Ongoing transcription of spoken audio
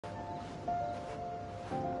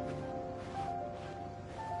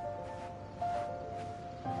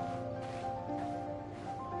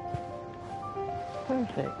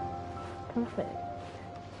Perfect. Perfect.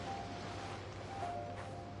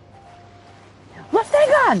 Let's take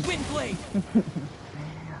on! Windblade!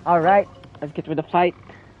 Alright, let's get to the fight.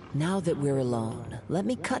 Now that we're alone, let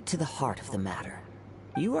me cut to the heart of the matter.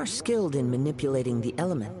 You are skilled in manipulating the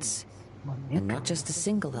elements. And not just a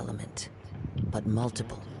single element, but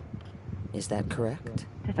multiple. Is that correct?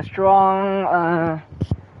 It's a strong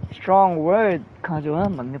word,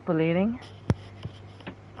 Kazuha, manipulating.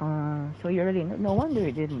 So you already no wonder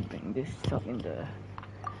you didn't bring this up in the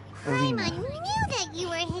arena. Paimon knew that you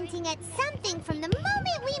were hinting at something from the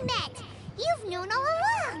moment we met. You've known all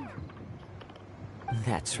along.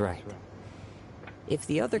 That's right. If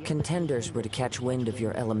the other contenders were to catch wind of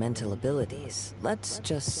your elemental abilities, let's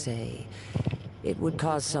just say, it would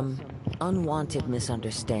cause some unwanted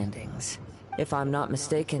misunderstandings. If I'm not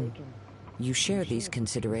mistaken, you share these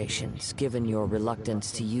considerations, given your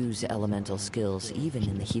reluctance to use elemental skills even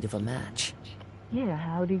in the heat of a match. Yeah,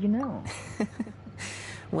 how did you know?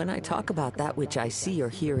 When I talk about that which I see or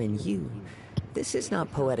hear in you, this is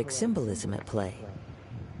not poetic symbolism at play.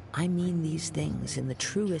 I mean these things in the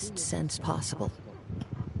truest sense possible.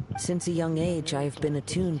 Since a young age, I have been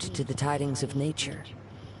attuned to the tidings of nature.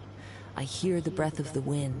 I hear the breath of the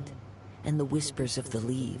wind and the whispers of the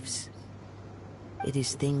leaves. It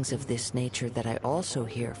is things of this nature that I also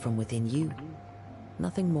hear from within you.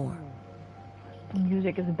 Nothing more. The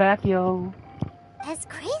music is back, yo. As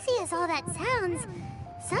crazy as all that sounds,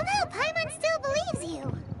 somehow Paimon still believes you.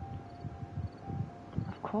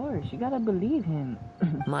 Of course, you gotta believe him.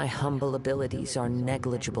 My humble abilities are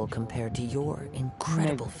negligible compared to your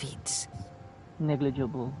incredible feats.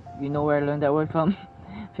 Negligible. You know where I learned that word from?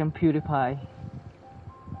 From PewDiePie.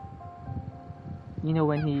 You know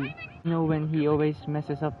when he always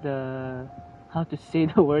messes up the how to say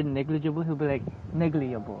the word negligible, he'll be like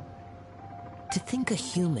negligible. To think a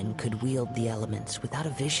human could wield the elements without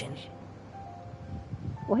a vision.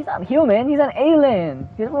 Well, he's not human, he's an alien.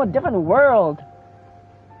 He's from a different world.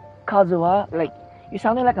 Kazuha, like, you're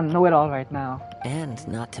sounding like a know-it-all right now. And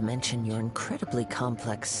not to mention your incredibly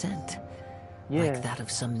complex scent. Yeah. Like that of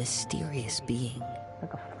some mysterious being.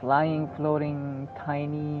 Like a flying, floating,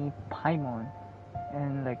 tiny Paimon.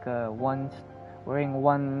 And like wearing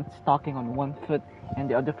one stocking on one foot, and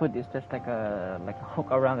the other foot is just like a hook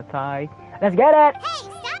around the thigh. Let's get it! Hey,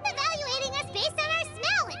 stop evaluating us based on our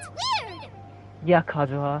smell. It's weird. Yeah,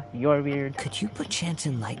 Kazuha, you're weird. Could you perchance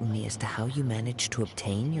enlighten me as to how you managed to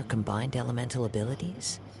obtain your combined elemental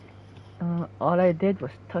abilities? All I did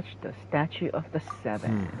was touch the statue of the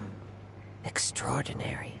seven.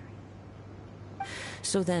 Extraordinary.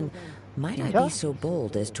 So then, might I be so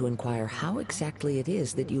bold as to inquire how exactly it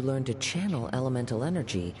is that you learn to channel elemental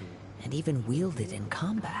energy and even wield it in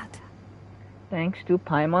combat? Thanks to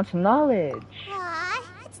Paimon's knowledge. Aw,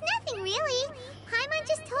 it's nothing really. Paimon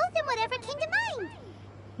just told him whatever came to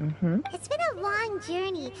mind. It's been a long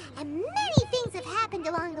journey, and many things have happened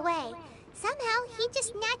along the way. Somehow, he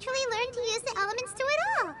just naturally learned to use the elements through it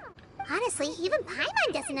all. Honestly, even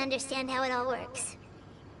Paimon doesn't understand how it all works.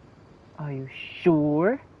 Are you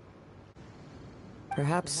sure?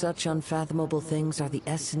 Perhaps such unfathomable things are the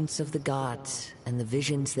essence of the gods and the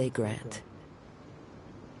visions they grant.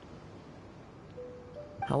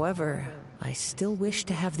 However, I still wish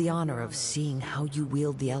to have the honor of seeing how you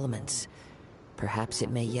wield the elements. Perhaps it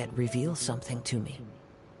may yet reveal something to me.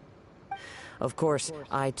 Of course,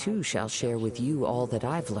 I too shall share with you all that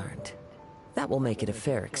I've learned. That will make it a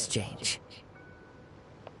fair exchange.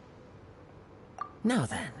 Now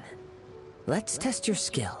then, let's test your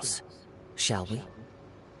skills, shall we?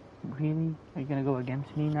 Really? Are you gonna go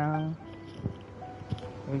against me now?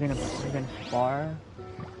 We're gonna spar?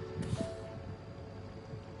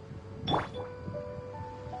 Is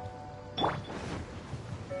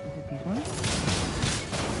it these ones?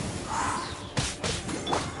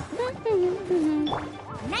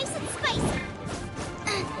 Nice and spicy.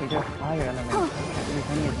 Hey, they're fire elements. I can't use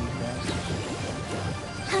any of these guys.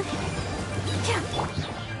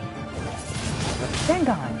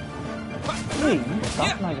 Rasengan! Hey, you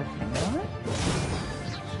stopped my Rasengan?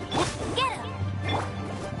 Get him.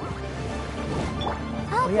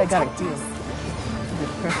 Oh yeah, I got a heal. This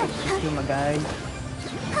is perfect to heal my guy.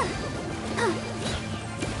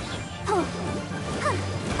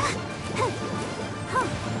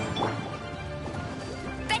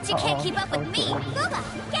 Bet you can't keep up with me. Luba,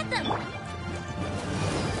 get them.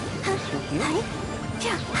 No,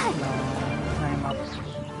 climb up.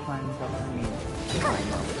 Climb up me.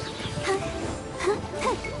 Climb up.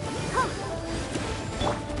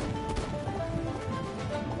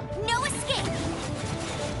 No escape.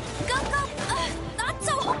 Go, go. Not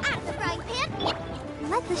so out of the frying pan.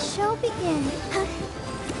 Let the show show begin?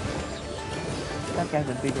 That guy's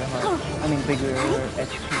a bigger heart. I mean, bigger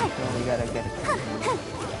HP, so we gotta get it.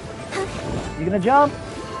 You gonna jump?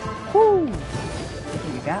 Whoo!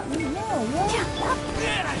 You got me? No, what?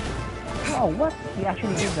 Oh, what? He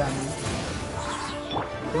actually did that.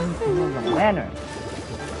 The lantern.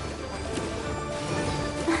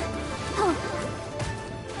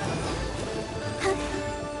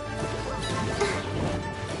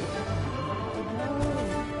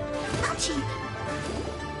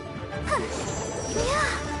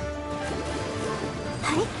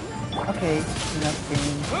 Okay,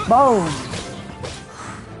 nothing. Boom!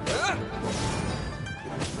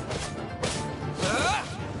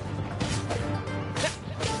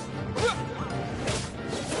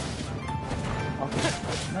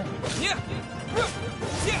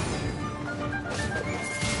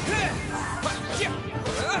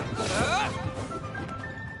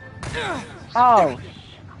 Oh!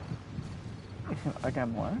 Are there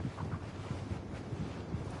more?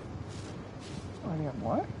 Are there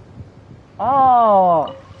more?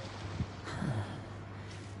 Oh!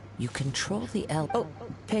 You control the Oh,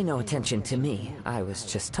 pay no attention to me. I was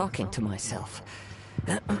just talking to myself.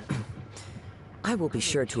 I will be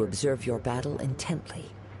sure to observe your battle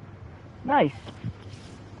intently. Nice.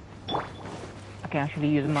 I can actually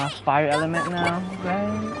use my fire element now, right?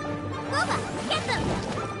 Boba, get them!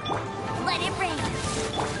 Let it rain!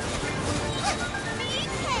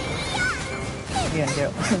 Yeah,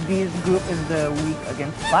 this group is the weak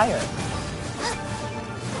against fire.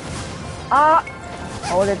 Ah!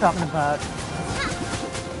 What are they talking about?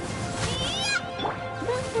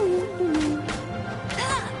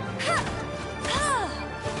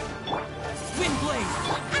 Wind blade!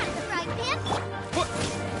 Out of the frying pan!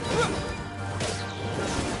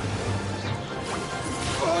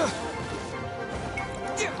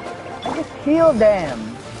 I just killed them!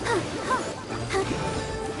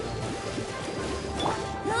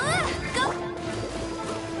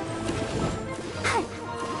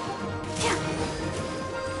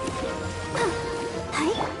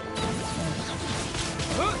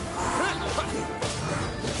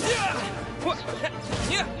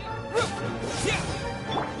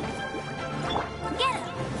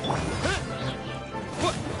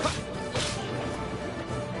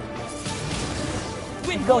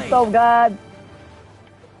 Go so God!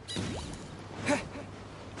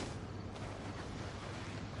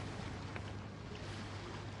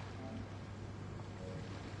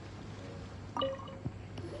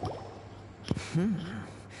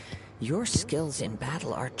 Your skills in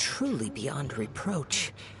battle are truly beyond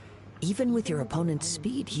reproach. Even with your opponent's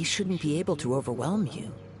speed, he shouldn't be able to overwhelm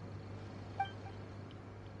you.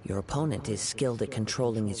 Your opponent is skilled at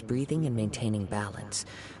controlling his breathing and maintaining balance,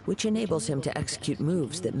 which enables him to execute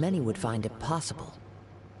moves that many would find impossible.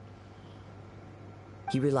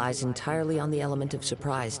 He relies entirely on the element of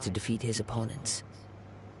surprise to defeat his opponents.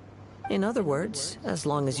 In other words, as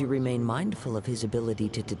long as you remain mindful of his ability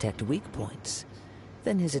to detect weak points,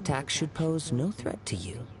 then his attacks should pose no threat to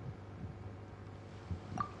you.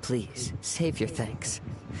 Please, save your thanks.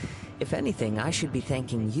 If anything, I should be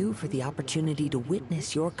thanking you for the opportunity to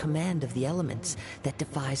witness your command of the elements that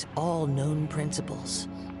defies all known principles.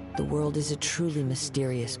 The world is a truly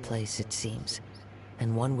mysterious place, it seems,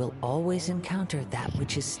 and one will always encounter that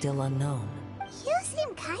which is still unknown. You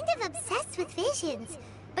seem kind of obsessed with visions,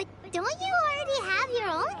 but don't you already have your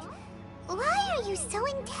own? Why are you so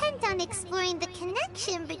intent on exploring the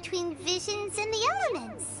connection between visions and the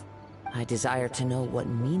elements? I desire to know what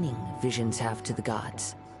meaning visions have to the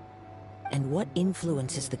gods, and what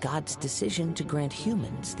influences the gods' decision to grant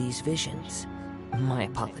humans these visions. My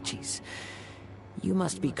apologies. You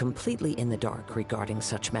must be completely in the dark regarding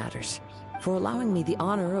such matters. For allowing me the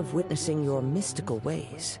honor of witnessing your mystical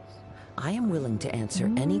ways, I am willing to answer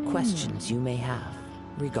any questions you may have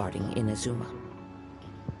regarding Inazuma.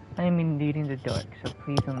 I am indeed in the dark, so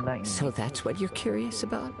please enlighten me. So that's what you're curious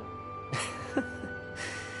about?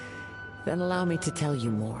 Then allow me to tell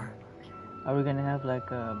you more. Are we gonna have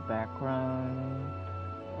like a background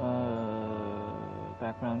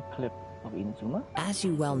clip of Inazuma? As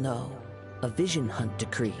you well know, a vision hunt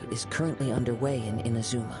decree is currently underway in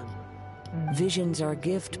Inazuma. Visions are a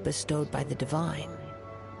gift bestowed by the divine.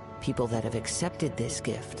 People that have accepted this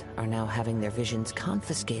gift are now having their visions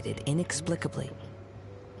confiscated inexplicably.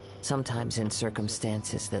 Sometimes in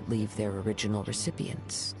circumstances that leave their original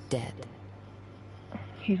recipients dead.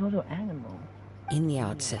 He's also animal. In the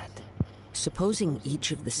outset, supposing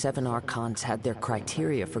each of the 7 archons had their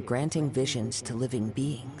criteria for granting visions to living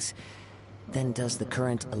beings, then does the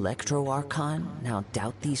current Electro-Archon now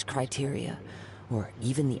doubt these criteria, or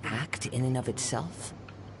even the act in and of itself?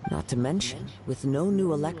 Not to mention, with no new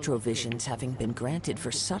electrovisions having been granted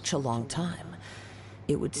for such a long time,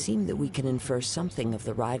 it would seem that we can infer something of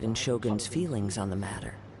the Raiden Shogun's feelings on the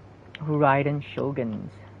matter. Raiden Shoguns.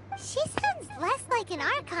 She sounds less like an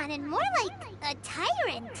archon and more like a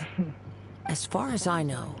tyrant. As far as I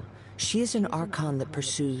know, she is an archon that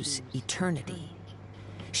pursues eternity.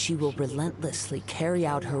 She will relentlessly carry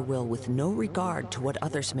out her will with no regard to what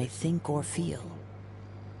others may think or feel.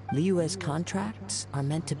 Liyue's contracts are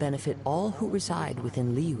meant to benefit all who reside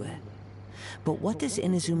within Liyue. But what does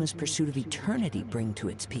Inazuma's pursuit of eternity bring to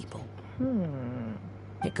its people?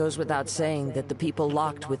 It goes without saying that the people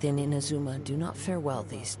locked within Inazuma do not fare well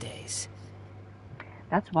these days.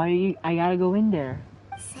 That's why I gotta go in there.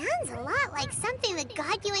 Sounds a lot like something the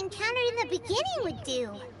god you encountered in the beginning would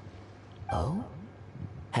do. Oh?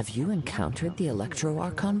 Have you encountered the Electro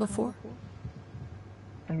Archon before?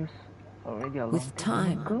 I was already a long With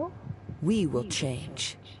time, ago? we will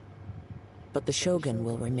change. But the Shogun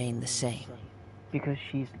will remain the same. Because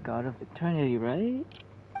she's the god of eternity, right?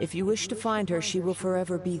 If you wish to find her, she will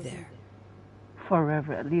forever be there.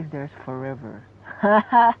 Forever. At least there's forever.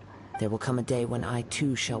 There will come a day when I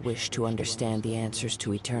too shall wish to understand the answers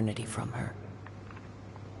to eternity from her.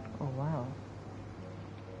 Oh, wow.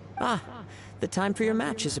 Ah, the time for your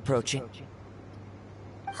match is approaching.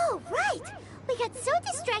 Oh, right! We got so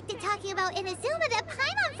distracted talking about Inazuma that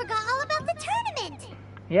Paimon forgot all about the tournament!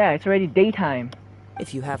 Yeah, it's already daytime.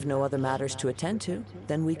 If you have no other matters to attend to,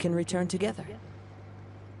 then we can return together.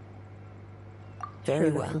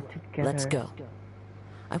 Very Sure, well. together. Let's go.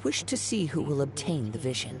 I wish to see who will obtain the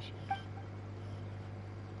vision.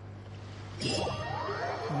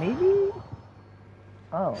 Maybe?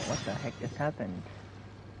 Oh, what the heck just happened?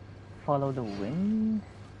 Follow the wind?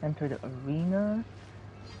 Enter the arena?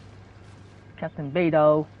 Captain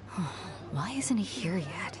Beidou. Why isn't he here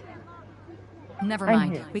yet? Never I'm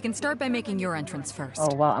mind. here. We can start by making your entrance first.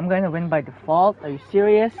 Oh wow, I'm gonna win by default? Are you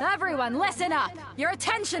serious? Everyone, listen up! Your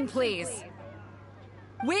attention, please!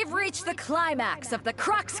 We've reached the climax of the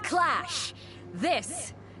Crux Clash!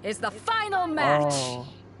 This is the final match! Oh,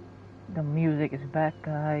 the music is back,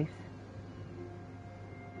 guys.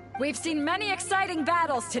 We've seen many exciting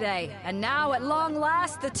battles today, and now at long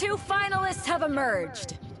last, the two finalists have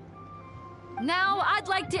emerged. Now, I'd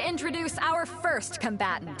like to introduce our first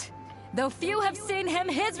combatant. Though few have seen him,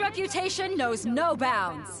 his reputation knows no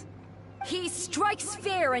bounds. He strikes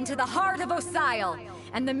fear into the heart of Osile,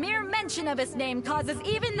 and the mere mention of his name causes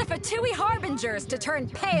even the Fatui Harbingers to turn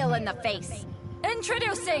pale in the face.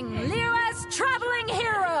 Introducing Liyue's traveling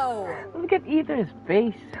hero! Look at Ether's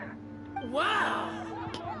face. Wow!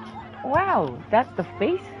 Wow, that's the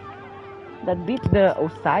face that beat the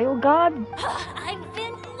Osile god? I've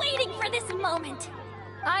been waiting for this moment!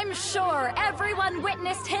 I'm sure everyone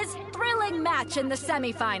witnessed his thrilling match in the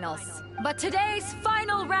semifinals. But today's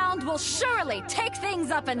final round will surely take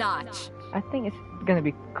things up a notch. I think it's gonna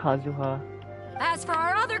be Kazuha. As for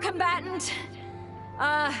our other combatant,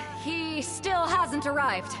 he still hasn't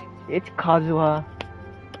arrived. It's Kazuha.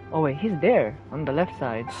 Oh wait, he's there, on the left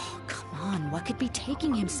side. Come on, what could be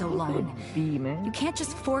taking him so long? B, man. You can't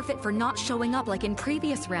just forfeit for not showing up like in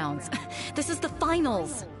previous rounds. This is the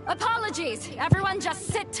finals. Apologies, everyone just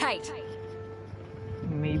sit tight.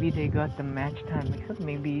 Maybe they got the match time mixed up.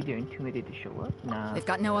 Maybe they're intimidated to show up. Nah. They've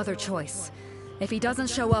got no other choice. If he doesn't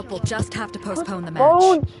show up, we'll just have to postpone the match.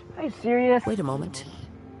 Oh, are you serious? Wait a moment.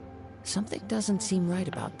 Something doesn't seem right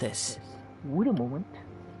about this. Wait a moment.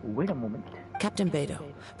 Wait a moment. Captain Beidou,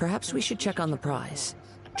 perhaps we should check on the prize.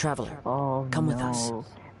 Traveler, Oh, come no. with us.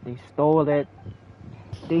 They stole it.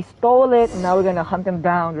 They stole it, and now we're gonna hunt them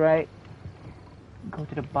down, right? Go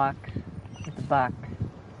to the box. Get the box.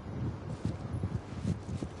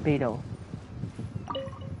 Beidou.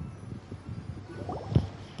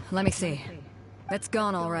 Let me see. It's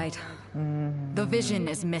gone all right. The vision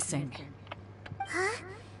is missing. Huh?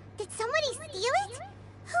 Did somebody steal it?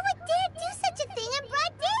 Who would dare do such a thing in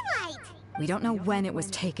broad daylight? We don't know when it was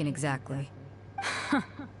taken exactly.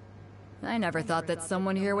 I never thought that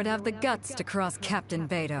someone here would have the guts to cross Captain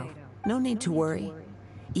Beidou. No need to worry.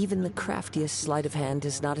 Even the craftiest sleight of hand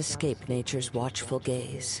does not escape nature's watchful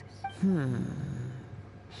gaze.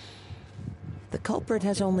 The culprit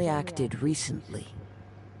has only acted recently.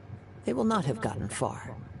 They will not have gotten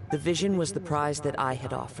far. The vision was the prize that I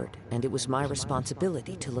had offered, and it was my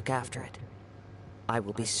responsibility to look after it. I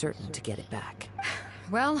will be certain to get it back.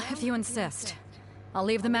 Well, if you insist. I'll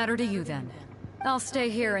leave the matter to you then. I'll stay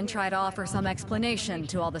here and try to offer some explanation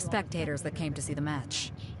to all the spectators that came to see the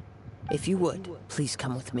match. If you would, please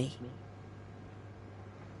come with me.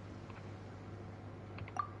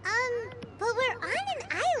 But we're on an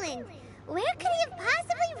island. Where could he have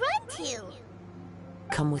possibly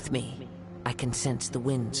Come with me. I can sense the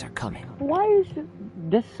winds are coming. Why is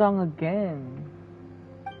this song again?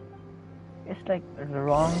 It's like the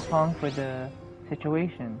wrong song for the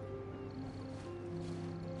situation.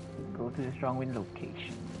 Go to the strong wind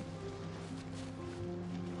location.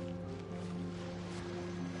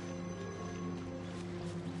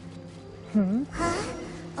 Huh?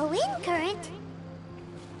 A wind current?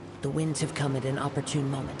 The winds have come at an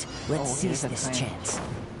opportune moment. Let's seize this chance.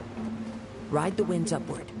 Ride the winds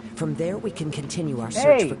upward. From there, we can continue our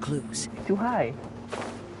search for clues. Too high.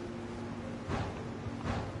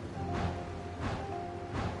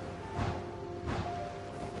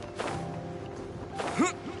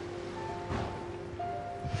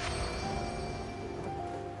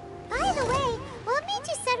 By the way, what made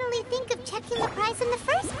you suddenly think of checking the prize in the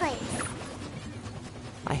first place?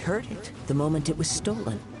 I heard it the moment it was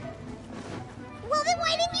stolen. Well, then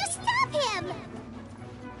why didn't you stop him?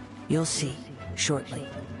 You'll see shortly.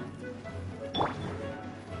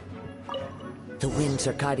 The winds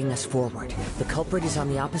are guiding us forward. The culprit is on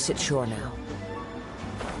the opposite shore now.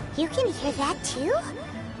 You can hear that too?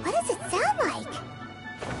 What does it sound like?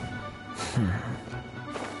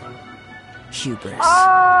 Hubris.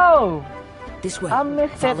 Oh! This way. I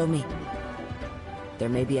missed Follow it. me. There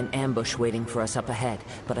may be an ambush waiting for us up ahead,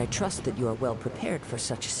 but I trust that you are well prepared for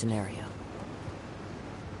such a scenario.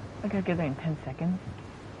 I gotta get there in 10 seconds.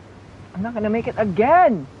 I'm not gonna make it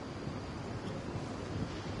again!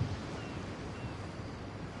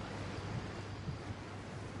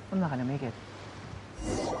 I'm not gonna make it.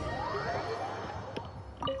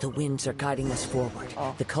 The winds are guiding us forward.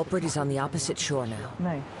 Oh. The culprit is on the opposite shore now.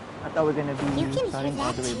 Nice. I thought we were gonna be You can hear starting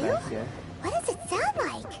all that the way too? back there. What does it sound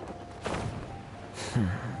like?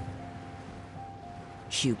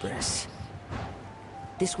 Hubris.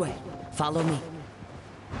 This way. Follow me.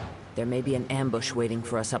 There may be an ambush waiting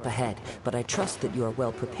for us up ahead, but I trust that you are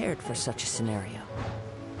well prepared for such a scenario.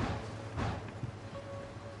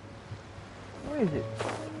 Where is it?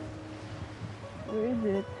 Where is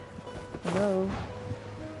it? Hello?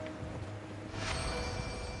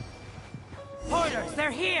 Hoarders,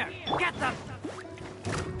 they're here! Get them!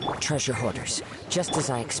 Treasure hoarders, just as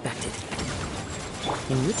I expected.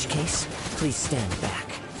 In which case, please stand back.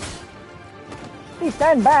 Please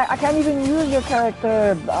stand back! I can't even use your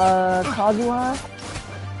character, Kazuha.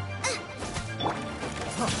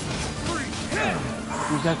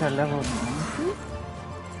 You guys are level 90?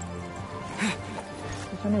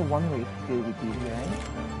 There's only one way to deal with these guys.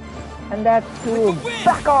 And that's to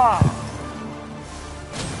back off!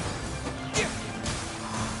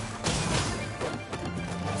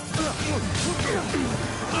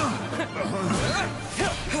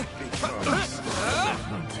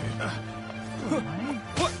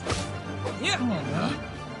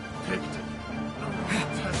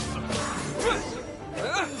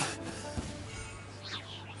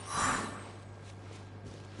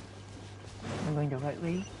 I'm going the right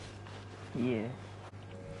way? Yeah.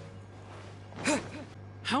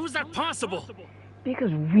 How is that possible?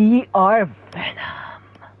 Because we are Venom.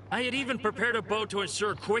 I had even prepared a boat to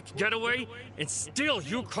ensure a quick getaway, and still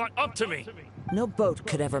you caught up to me! No boat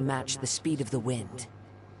could ever match the speed of the wind.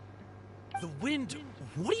 The wind?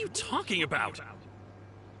 What are you talking about?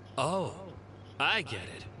 Oh, I get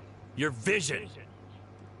it. Your vision.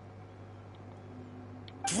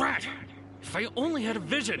 Drat! If I only had a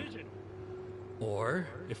vision! Or,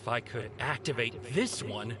 if I could activate this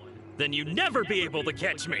one, then you'd never be able to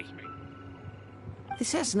catch me!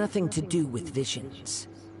 This has nothing to do with visions.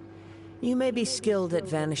 You may be skilled at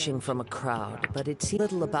vanishing from a crowd, but it's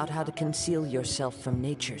little about how to conceal yourself from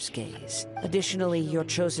nature's gaze. Additionally, your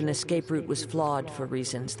chosen escape route was flawed for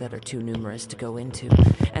reasons that are too numerous to go into.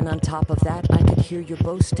 And on top of that, I could hear your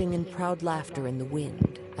boasting and proud laughter in the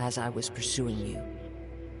wind as I was pursuing you.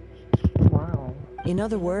 Wow. In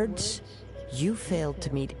other words, you failed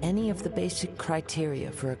to meet any of the basic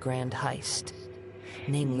criteria for a grand heist.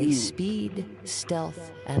 Namely speed,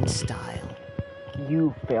 stealth, and style.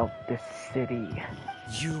 You failed this city.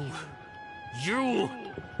 You!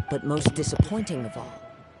 But most disappointing of all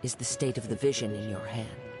is the state of the vision in your hand.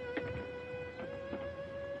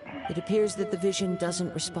 It appears that the vision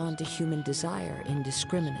doesn't respond to human desire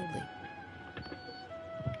indiscriminately.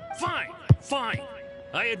 Fine!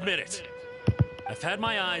 I admit it. I've had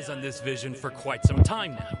my eyes on this vision for quite some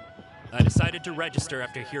time now. I decided to register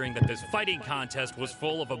after hearing that this fighting contest was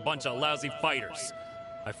full of a bunch of lousy fighters.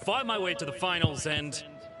 I fought my way to the finals and...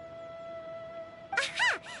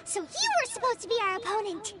 Aha! So you were supposed to be our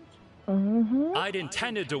opponent! I'd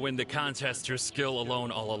intended to win the contest through skill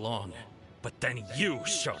alone all along. But then you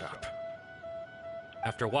showed up.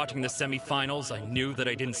 After watching the semifinals, I knew that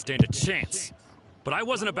I didn't stand a chance. But I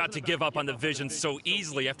wasn't about to give up on the vision so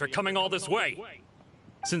easily after coming all this way.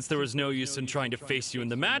 Since there was no use in trying to face you in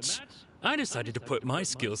the match, I decided to put my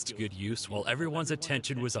skills to good use while everyone's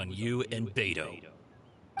attention was on you and Beto.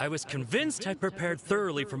 I was convinced I prepared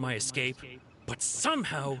thoroughly for my escape, but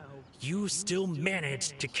somehow you still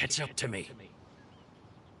managed to catch up to me.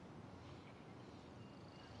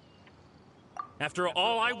 After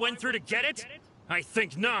all I went through to get it? I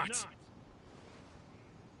think not.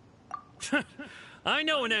 I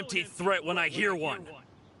know an empty threat when I hear one.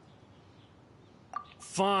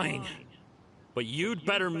 Fine. But you'd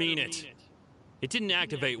better mean it. It didn't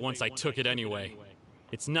activate once I took it anyway.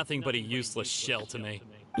 It's nothing but a useless shell to me.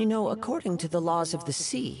 You know, according to the laws of the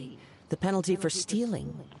sea, the penalty for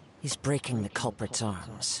stealing is breaking the culprit's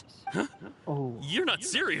arms. Huh? Oh. You're not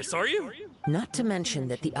serious, are you? Not to mention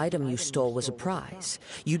that the item you stole was a prize.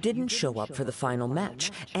 You didn't show up for the final match,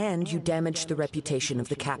 and you damaged the reputation of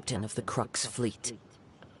the captain of the Crux fleet.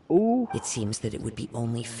 Ooh. It seems that it would be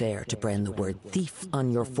only fair to brand the word thief on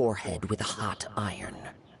your forehead with a hot iron.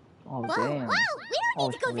 Oh, Whoa, damn. whoa! We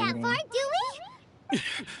don't need to go that far, do we?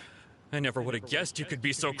 I never would have guessed you could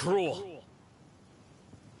be so cruel.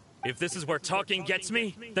 If this is where talking gets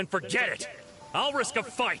me, then forget it. I'll risk a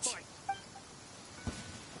fight.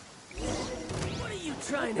 What are you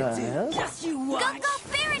trying The to do? hell? Just you Go, watch. go,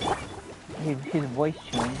 Spirit! His voice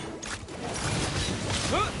changed.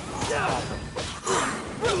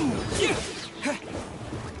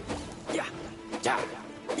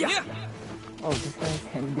 Oh, this guy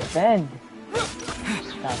can defend.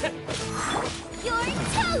 Stop it. You're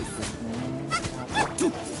toast!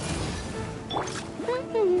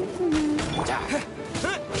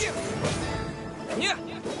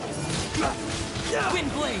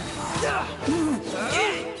 Wind blade.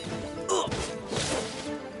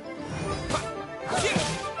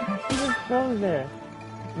 He just froze there.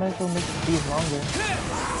 Might as well make the speed longer.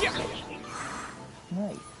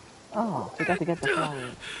 Nice. Oh, we got to get the flower.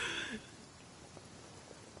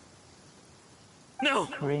 No,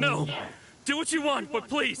 Cringe. no. Do what you want, but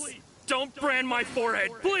please, don't brand my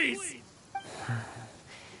forehead, please.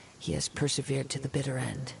 He has persevered to the bitter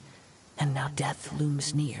end, and now death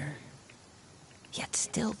looms near. Yet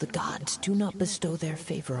still the gods do not bestow their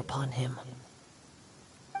favor upon him.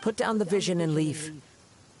 Put down the vision and leave.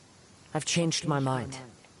 I've changed my mind.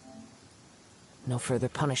 No further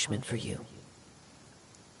punishment for you.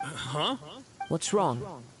 Huh? What's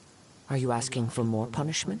wrong? Are you asking for more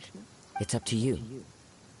punishment? It's up to you.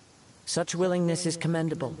 Such willingness is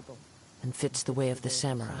commendable, and fits the way of the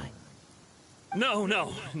samurai.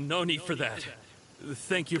 No need for that.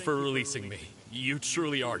 Thank you for releasing me. You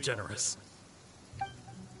truly are generous.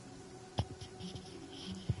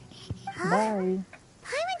 Bye.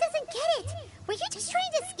 Paimon doesn't get it! Were you just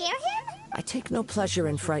trying to scare him? I take no pleasure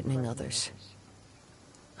in frightening others.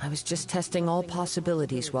 I was just testing all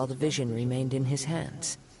possibilities while the vision remained in his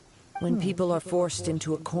hands. When people are forced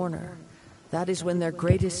into a corner, that is when their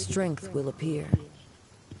greatest strength will appear.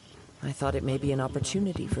 I thought it may be an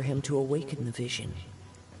opportunity for him to awaken the vision.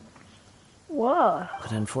 Wow.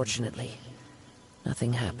 But unfortunately,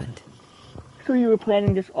 nothing happened. So you were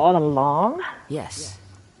planning this all along? Yes.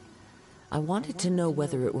 I wanted to know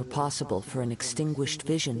whether it were possible for an extinguished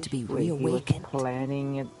vision to be reawakened. He was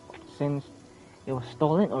planning it since it was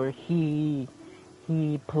stolen, or he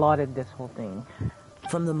plotted this whole thing?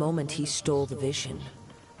 From the moment he stole the vision,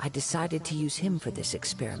 I decided to use him for this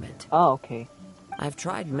experiment. Oh, okay. I've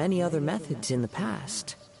tried many other methods in the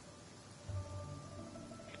past,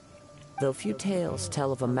 though few tales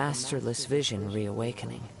tell of a masterless vision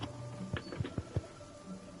reawakening.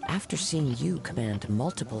 After seeing you command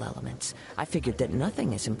multiple elements, I figured that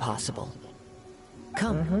nothing is impossible.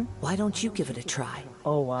 Come, why don't you give it a try?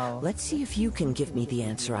 Oh, wow. Let's see if you can give me the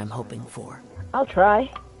answer I'm hoping for. I'll try.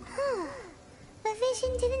 The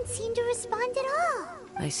vision didn't seem to respond at all.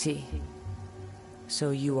 I see.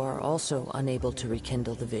 So you are also unable to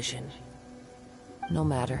rekindle the vision. No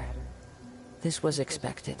matter. This was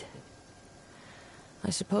expected. I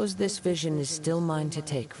suppose this vision is still mine to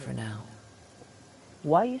take for now.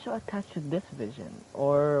 Why are you so attached to this vision?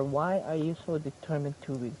 Or why are you so determined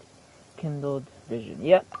to rekindle this vision?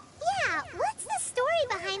 Yep. Yeah, what's the story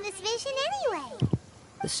behind this vision anyway?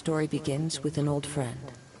 The story begins with an old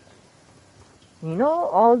friend. You know,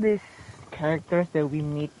 all these characters that we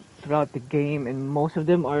meet throughout the game, and most of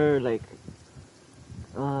them are like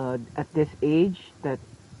at this age, that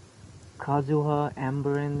Kazuha,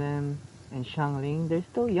 Amber and them, and Xiangling, they're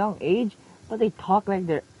still young age, but they talk like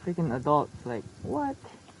they're freaking adults. Like, what?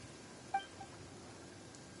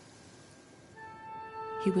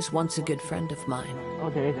 He was once a good friend of mine. Oh,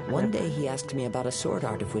 there is a clip. One day he asked me about a sword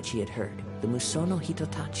art of which he had heard, the Musono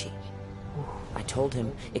Hitotachi. I told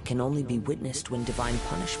him it can only be witnessed when divine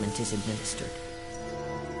punishment is administered.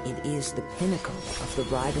 It is the pinnacle of the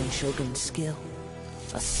Raiden Shogun's skill,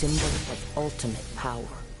 a symbol of ultimate power.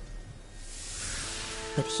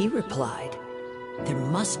 But he replied, there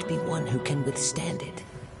must be one who can withstand it.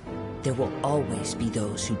 There will always be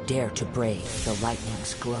those who dare to brave the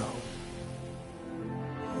lightning's glow.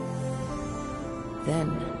 Then,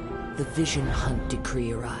 the Vision Hunt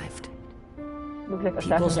decree arrived. Looks like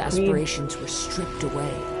People's Assassin's Creed. aspirations were stripped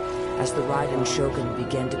away as the Raiden Shogun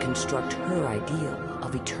began to construct her ideal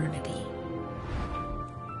of eternity.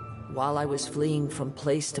 While I was fleeing from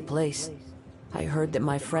place to place, I heard that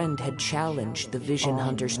my friend had challenged the Vision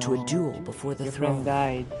Hunters to a duel before the Your throne. friend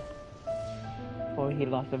died. Or he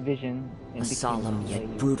lost a vision. And A became solemn slave.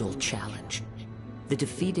 yet brutal challenge. The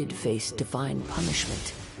defeated face divine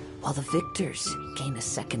punishment, while the victors gain a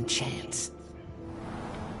second chance.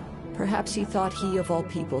 Perhaps he thought he of all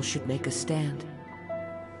people should make a stand.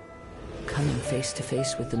 Coming face to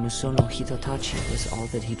face with the Musono Hitotachi was all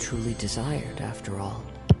that he truly desired, after all.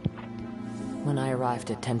 When I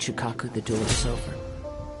arrived at Tenshukaku, the duel was over.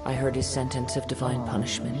 I heard his sentence of divine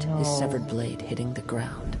punishment, his severed blade hitting the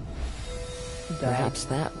ground. He died. Perhaps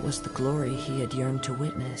that was the glory he had yearned to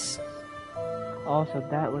witness. Also,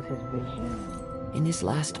 that was his vision. In his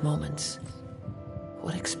last moments,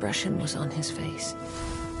 what expression was on his face?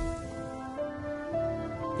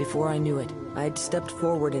 Before I knew it, I had stepped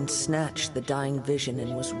forward and snatched the dying vision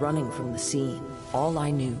and was running from the scene. All I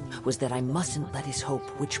knew was that I mustn't let his hope,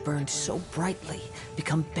 which burned so brightly,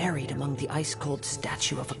 become buried among the ice-cold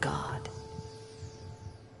statue of a god.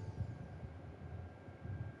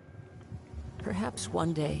 Perhaps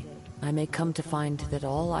one day, I may come to find that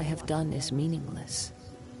all I have done is meaningless.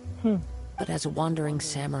 But as a wandering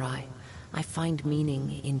samurai, I find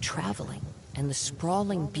meaning in traveling and the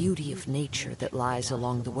sprawling beauty of nature that lies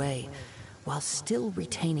along the way, while still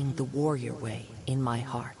retaining the warrior way in my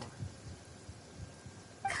heart.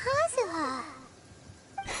 Kazuha!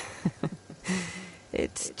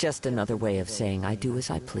 It's just another way of saying I do as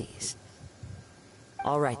I please.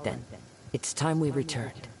 All right then, it's time we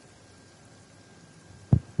returned.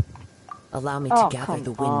 Allow me to Oh, gather come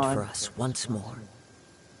the wind on. for us once more.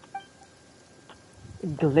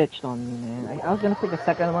 It glitched on me, man. I was gonna click the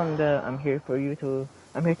second one, the I'm here to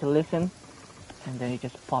listen, and then it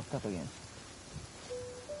just popped up again.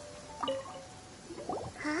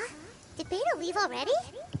 Huh? Did Beta leave already?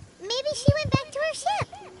 Maybe she went back to her ship.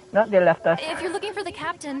 No, they left us. If you're looking for the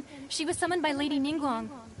captain, she was summoned by Lady Ningguang.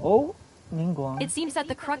 Oh, Ningguang. It seems that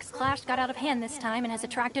the Crux clash got out of hand this time and has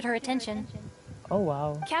attracted her attention. Oh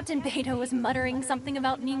wow. Captain Beto was muttering something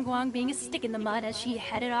about Ningguang being a stick in the mud as she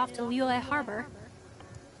headed off to Liyue Harbor.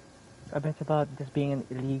 I bet it's about this being an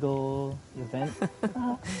illegal event.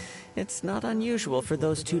 It's not unusual for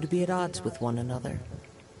those two to be at odds with one another.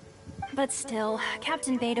 But still,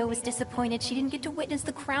 Captain Beto was disappointed she didn't get to witness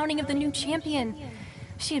the crowning of the new champion.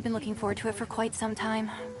 She had been looking forward to it for quite some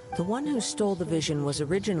time. The one who stole the vision was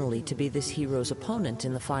originally to be this hero's opponent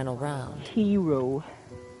in the final round. Hero.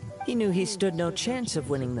 He knew he stood no chance of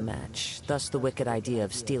winning the match, thus the wicked idea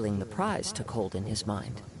of stealing the prize took hold in his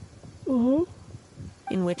mind.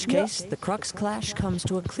 In which case, the Crux clash comes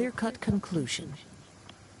to a clear-cut conclusion.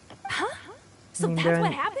 Huh? So mean, that's they're-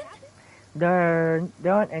 what happened? There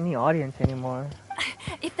aren't any audience anymore.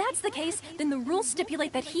 If that's the case, then the rules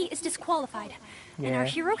stipulate that he is disqualified. And our Yeah.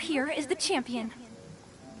 hero here is the champion.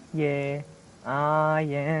 Yeah, I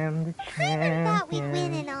am the I never thought we'd win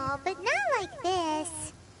champion. and all, but not like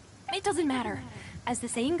this. It doesn't matter. As the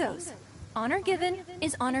saying goes, honor given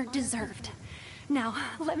is honor deserved. Now,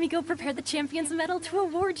 let me go prepare the champion's medal to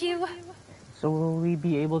award you. So will we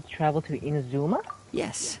be able to travel to Inazuma?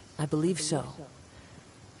 Yes, I believe so.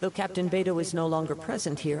 Though Captain Beto is no longer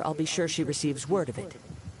present here, I'll be sure she receives word of it.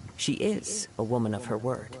 She is a woman of her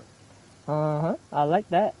word. I like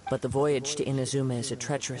that. But the voyage to Inazuma is a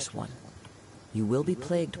treacherous one. You will be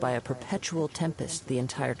plagued by a perpetual tempest the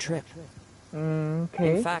entire trip.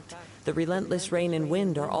 Okay. In fact, the relentless rain and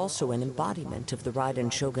wind are also an embodiment of the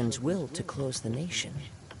Raiden Shogun's will to close the nation.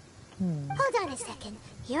 Hold on a second.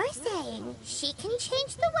 You're saying she can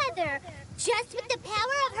change the weather just with the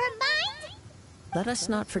power of her mind? Let us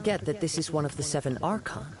not forget that this is one of the 7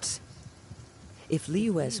 archons. If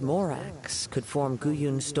Liyue's Morax could form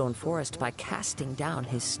Guyun's stone forest by casting down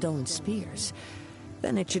his stone spears,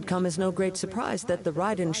 then it should come as no great surprise that the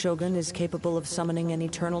Raiden Shogun is capable of summoning an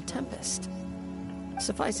eternal tempest.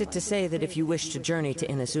 Suffice it to say that if you wish to journey to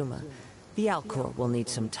Inazuma, the Alcor will need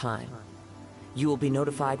some time. You will be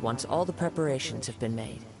notified once all the preparations have been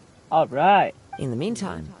made. Alright. In the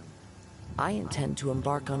meantime, I intend to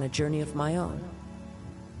embark on a journey of my own.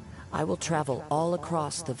 I will travel all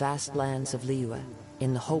across the vast lands of Liyue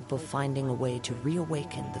in the hope of finding a way to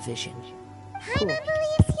reawaken the vision. Paimon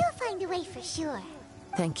believes you'll find a way for sure.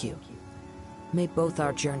 Thank you. May both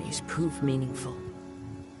our journeys prove meaningful.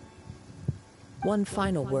 One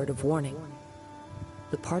final word of warning.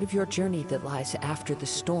 The part of your journey that lies after the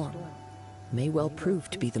storm may well prove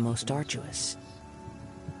to be the most arduous.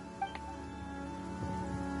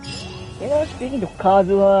 You know, speaking to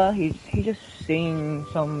Kazuha, he's just saying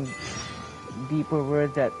some deeper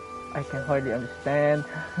words that I can hardly understand.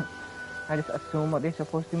 I just assume what they're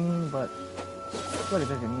supposed to mean, but what it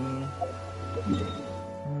doesn't mean.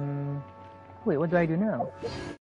 Wait, what do I do now?